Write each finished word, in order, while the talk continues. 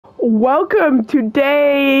Welcome to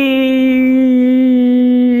day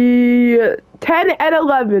 10 and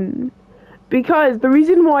 11. Because the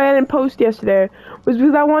reason why I didn't post yesterday was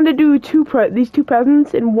because I wanted to do these two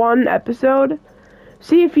presents in one episode.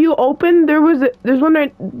 See, if you open, there's one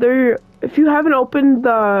right there. If you haven't opened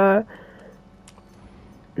the...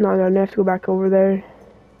 No, I have to go back over there.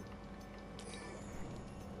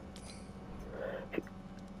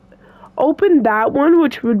 Open that one,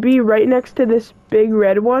 which would be right next to this big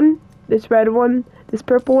red one, this purple one,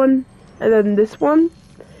 and then this one.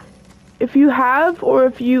 If you have, or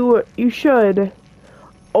if you should,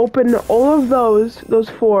 open all of those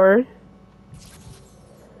four.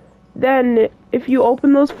 Then, if you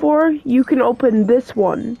open those four, you can open this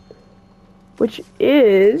one, which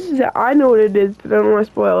is, I know what it is, but I don't want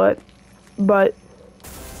to spoil it, but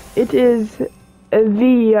it is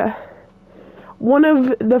one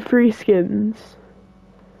of the free skins.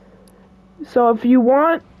 So if you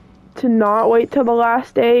want to not wait till the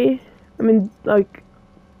last day, I mean, like,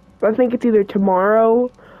 I think it's either tomorrow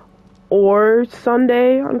or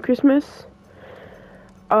Sunday on Christmas.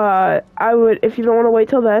 If you don't want to wait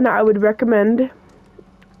till then, I would recommend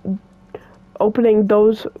opening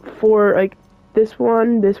those four, like this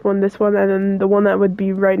one, and then the one that would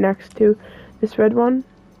be right next to this red one.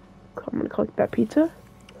 I'm gonna collect that pizza.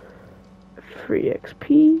 Free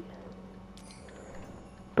XP.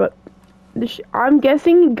 But I'm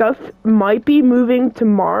guessing Guff might be moving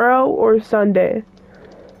tomorrow or Sunday.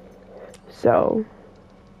 So,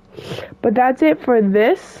 but that's it for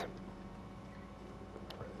this.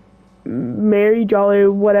 Merry jolly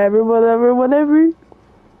whatever.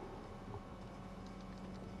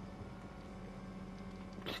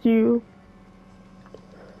 See you.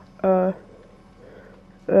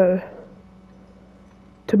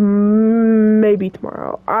 Maybe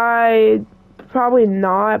tomorrow. Probably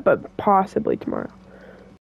not, but possibly tomorrow.